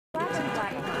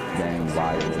gang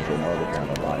violence and other kind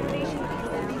of violence.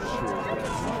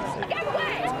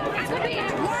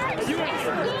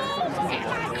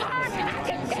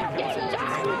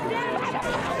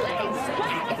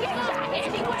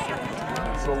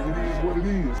 So it is what it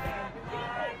is.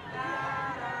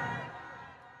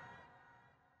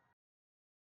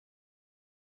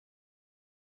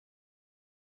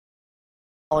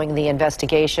 Following the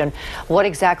investigation, what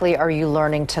exactly are you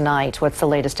learning tonight? What's the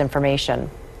latest information?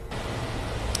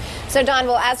 So, Don,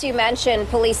 well, as you mentioned,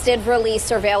 police did release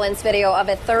surveillance video of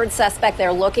a third suspect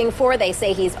they're looking for. They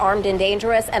say he's armed and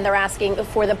dangerous, and they're asking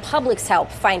for the public's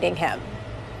help finding him.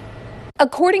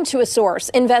 According to a source,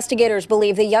 investigators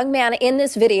believe the young man in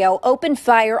this video opened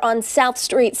fire on South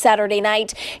Street Saturday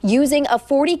night using a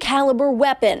 .40 caliber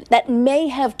weapon that may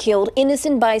have killed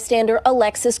innocent bystander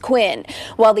Alexis Quinn.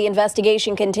 While the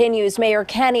investigation continues, Mayor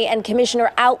Kenny and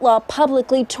Commissioner Outlaw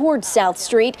publicly toured South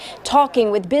Street, talking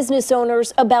with business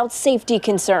owners about safety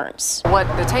concerns. What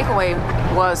the takeaway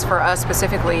was for us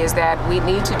specifically is that we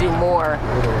need to do more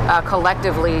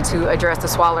collectively to address the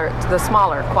smaller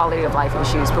quality of life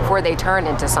issues before they turn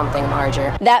into something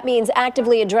larger. That means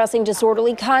actively addressing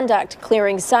disorderly conduct,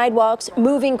 clearing sidewalks,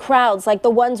 moving crowds like the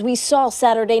ones we saw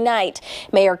Saturday night.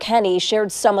 Mayor Kenny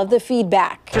shared some of the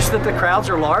feedback. Just that the crowds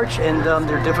are large and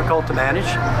they're difficult to manage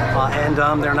and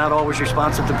they're not always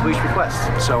responsive to police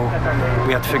requests. So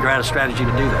we have to figure out a strategy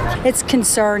to do that. It's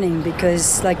concerning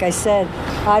because, like I said,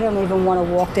 I don't even want to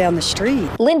walk down the street.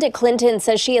 Linda Clinton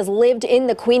says she has lived in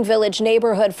the Queen Village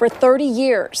neighborhood for 30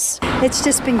 years. It's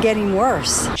just been getting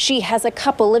worse. She has a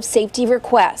couple of safety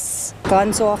requests.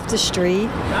 Guns off the street,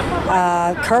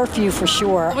 curfew for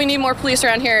sure. We need more police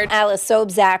around here. Alice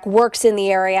Sobzak works in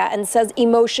the area and says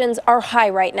emotions are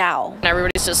high right now.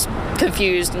 Everybody's just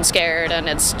confused and scared, and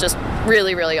it's just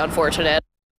really, really unfortunate.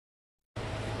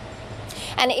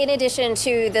 And in addition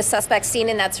to the suspect seen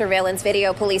in that surveillance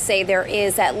video, police say there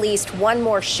is at least one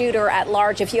more shooter at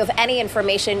large. If you have any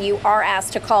information, you are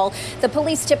asked to call the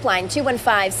police tip line,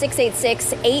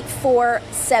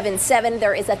 215-686-8477.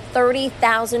 There is a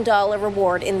 $30,000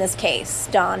 reward in this case.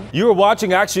 Don. You are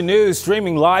watching Action News,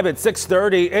 streaming live at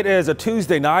 6:30. It is a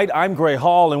Tuesday night. I'm Gray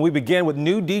Hall, and we begin with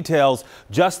new details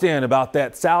just in about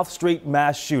that South Street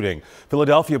mass shooting.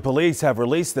 Philadelphia police have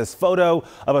released this photo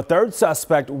of a third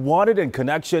suspect wanted in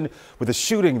connection with a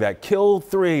shooting that killed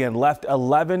 3 and left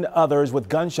 11 others with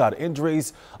gunshot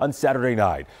injuries on Saturday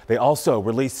night. They also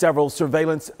released several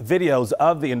surveillance videos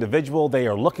of the individual they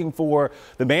are looking for.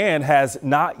 The man has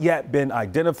not yet been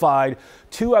identified.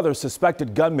 2 other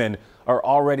suspected gunmen are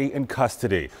already in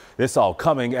custody. This all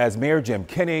coming as Mayor Jim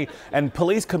Kenney and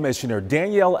Police Commissioner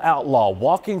Danielle Outlaw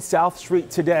walking South Street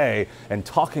today and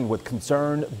talking with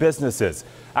concerned businesses.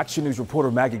 Action News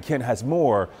reporter Maggie Kent has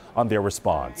more on their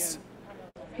response.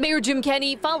 Mayor Jim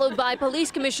Kenney, followed by Police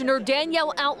Commissioner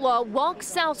Danielle Outlaw, walked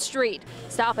South Street,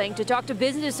 stopping to talk to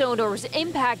business owners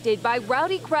impacted by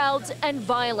rowdy crowds and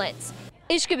violence.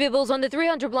 Ishka Bibbles on the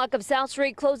 300 block of South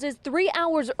Street closes 3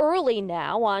 hours early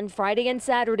now on Friday and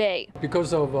Saturday.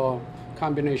 Because of a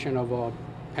combination of a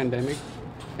pandemic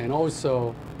and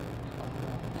also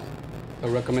a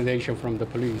recommendation from the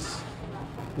police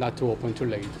not to open too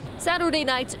late. Saturday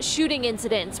night's shooting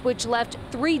incidents, which left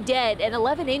 3 dead and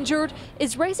 11 injured,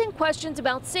 is raising questions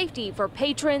about safety for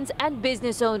patrons and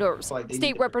business owners.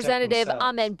 State Representative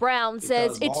Ahmed Brown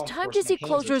says it's time to see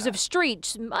closures of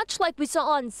streets, much like we saw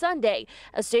on Sunday,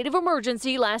 a state of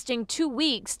emergency lasting 2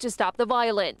 weeks to stop the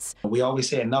violence. We always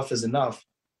say enough is enough.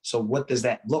 So what does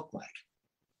that look like?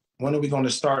 When are we going to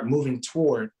start moving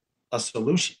toward a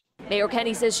solution? Mayor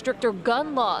Kenney says stricter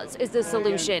gun laws is the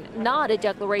solution, not a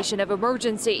declaration of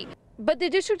emergency. But the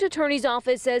district attorney's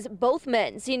office says both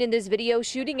men seen in this video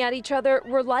shooting at each other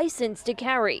were licensed to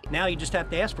carry. Now you just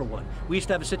have to ask for one. We used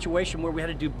to have a situation where we had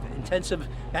to do intensive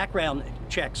background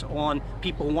checks on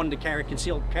people who wanted to carry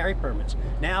concealed carry permits.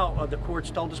 Now the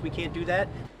courts told us we can't do that.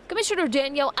 Commissioner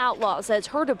Danielle Outlaw says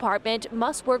her department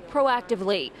must work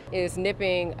proactively. Is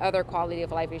nipping other quality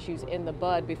of life issues in the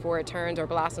bud before it turns or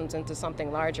blossoms into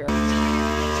something larger.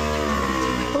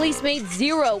 Police made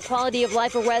 0 quality of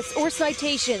life arrests or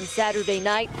citations Saturday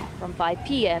night from 5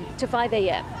 p.m. to 5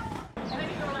 a.m.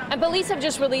 And police have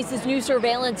just released this new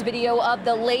surveillance video of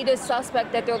the latest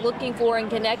suspect that they're looking for in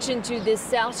connection to this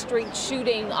South Street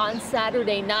shooting on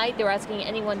Saturday night. They're asking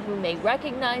anyone who may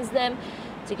recognize them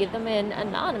to give them an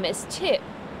anonymous tip.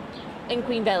 In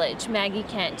Queen Village, Maggie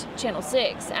Kent, Channel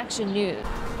 6, Action News.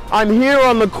 I'm here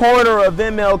on the corner of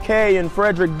MLK and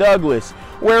Frederick Douglass,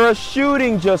 where a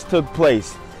shooting just took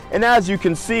place. And as you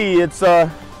can see, it's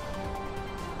a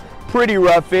pretty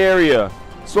rough area.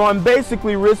 So I'm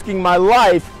basically risking my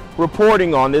life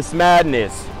reporting on this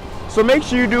madness. So make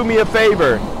sure you do me a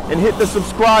favor and hit the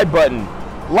subscribe button.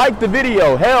 Like the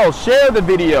video, hell, share the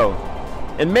video.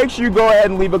 And make sure you go ahead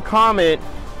and leave a comment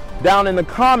down in the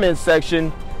comments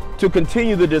section to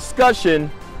continue the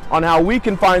discussion on how we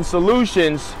can find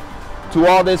solutions to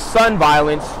all this son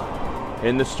violence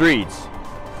in the streets.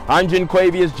 I'm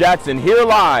Jenquavius Jackson, here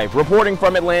live, reporting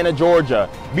from Atlanta, Georgia,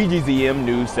 BGZM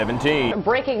News 17.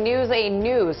 Breaking news, a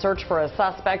new search for a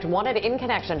suspect wanted in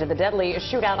connection to the deadly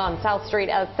shootout on South Street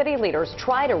as city leaders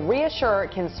try to reassure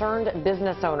concerned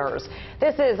business owners.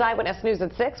 This is Eyewitness News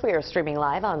at 6. We are streaming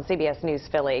live on CBS News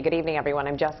Philly. Good evening, everyone.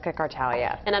 I'm Jessica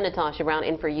Cartalia. And I'm Natasha Brown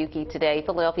in for Yuki today.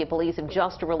 Philadelphia police have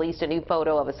just released a new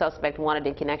photo of a suspect wanted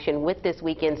in connection with this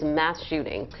weekend's mass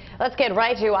shooting. Let's get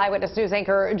right to Eyewitness News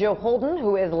anchor Joe Holden,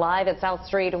 who is live at South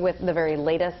Street with the very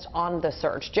latest on the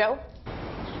search. Joe?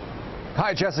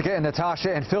 Hi, Jessica and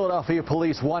Natasha. And Philadelphia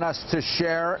police want us to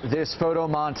share this photo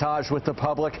montage with the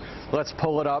public. Let's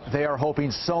pull it up. They are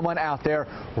hoping someone out there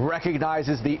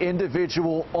recognizes the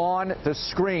individual on the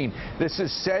screen. This is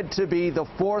said to be the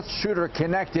fourth shooter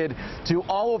connected to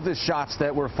all of the shots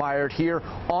that were fired here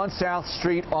on South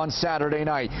Street on Saturday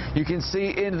night. You can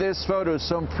see in this photo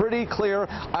some pretty clear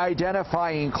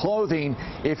identifying clothing.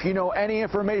 If you know any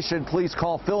information, please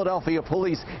call Philadelphia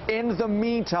police. In the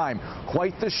meantime,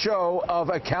 quite the show of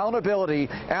accountability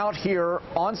out here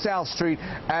on South Street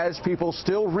as people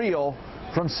still reel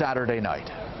from Saturday night.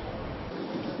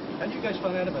 How did you guys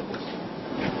find out about this?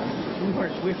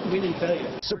 We didn't tell you.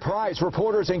 Surprise,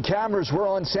 reporters and cameras were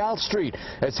on South Street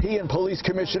as he and Police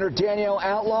Commissioner Danielle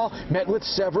Outlaw met with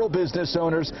several business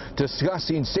owners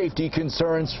discussing safety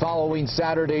concerns following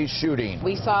Saturday's shooting.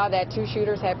 We saw that two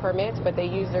shooters had permits, but they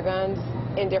used their guns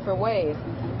in different ways.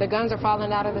 The guns are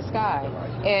falling out of the sky.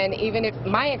 And even if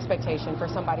my expectation for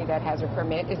somebody that has a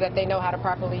permit is that they know how to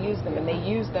properly use them, and they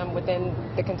use them within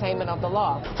the containment of the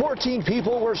law. 14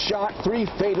 people were shot, 3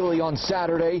 fatally on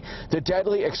Saturday. The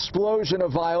deadly explosion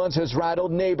of violence has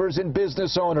rattled neighbors and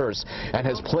business owners and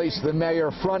has placed the mayor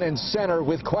front and center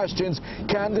with questions,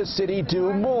 can the city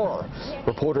do more?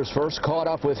 Reporters first caught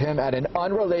up with him at an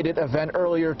unrelated event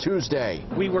earlier Tuesday.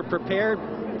 We were prepared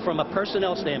from a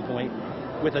personnel standpoint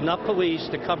with enough police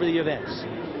to cover the events.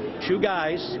 2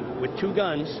 guys with 2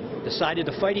 guns decided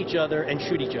to fight each other and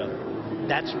shoot each other.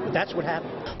 That's what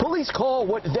happened. Police call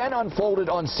what then unfolded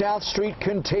on South Street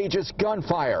contagious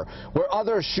gunfire, where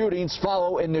other shootings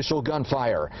follow initial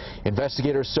gunfire.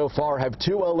 Investigators so far have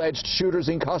 2 alleged shooters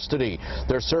in custody.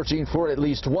 They're searching for at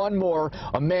least 1 more,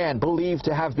 a man believed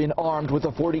to have been armed with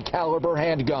a .40 caliber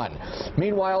handgun.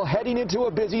 Meanwhile, heading into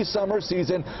a busy summer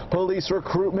season, police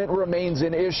recruitment remains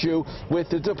an issue, with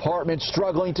the department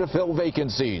struggling to fill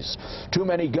vacancies. Too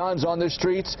many guns on the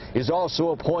streets is also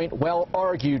a point well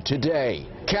argued today.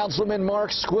 Councilman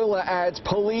Mark Squilla adds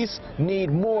police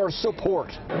need more support.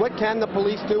 What can the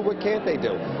police do? What can't they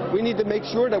do? We need to make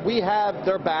sure that we have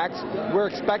their backs. We're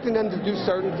expecting them to do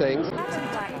certain things.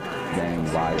 Gang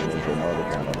violence and other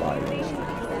kind of violence.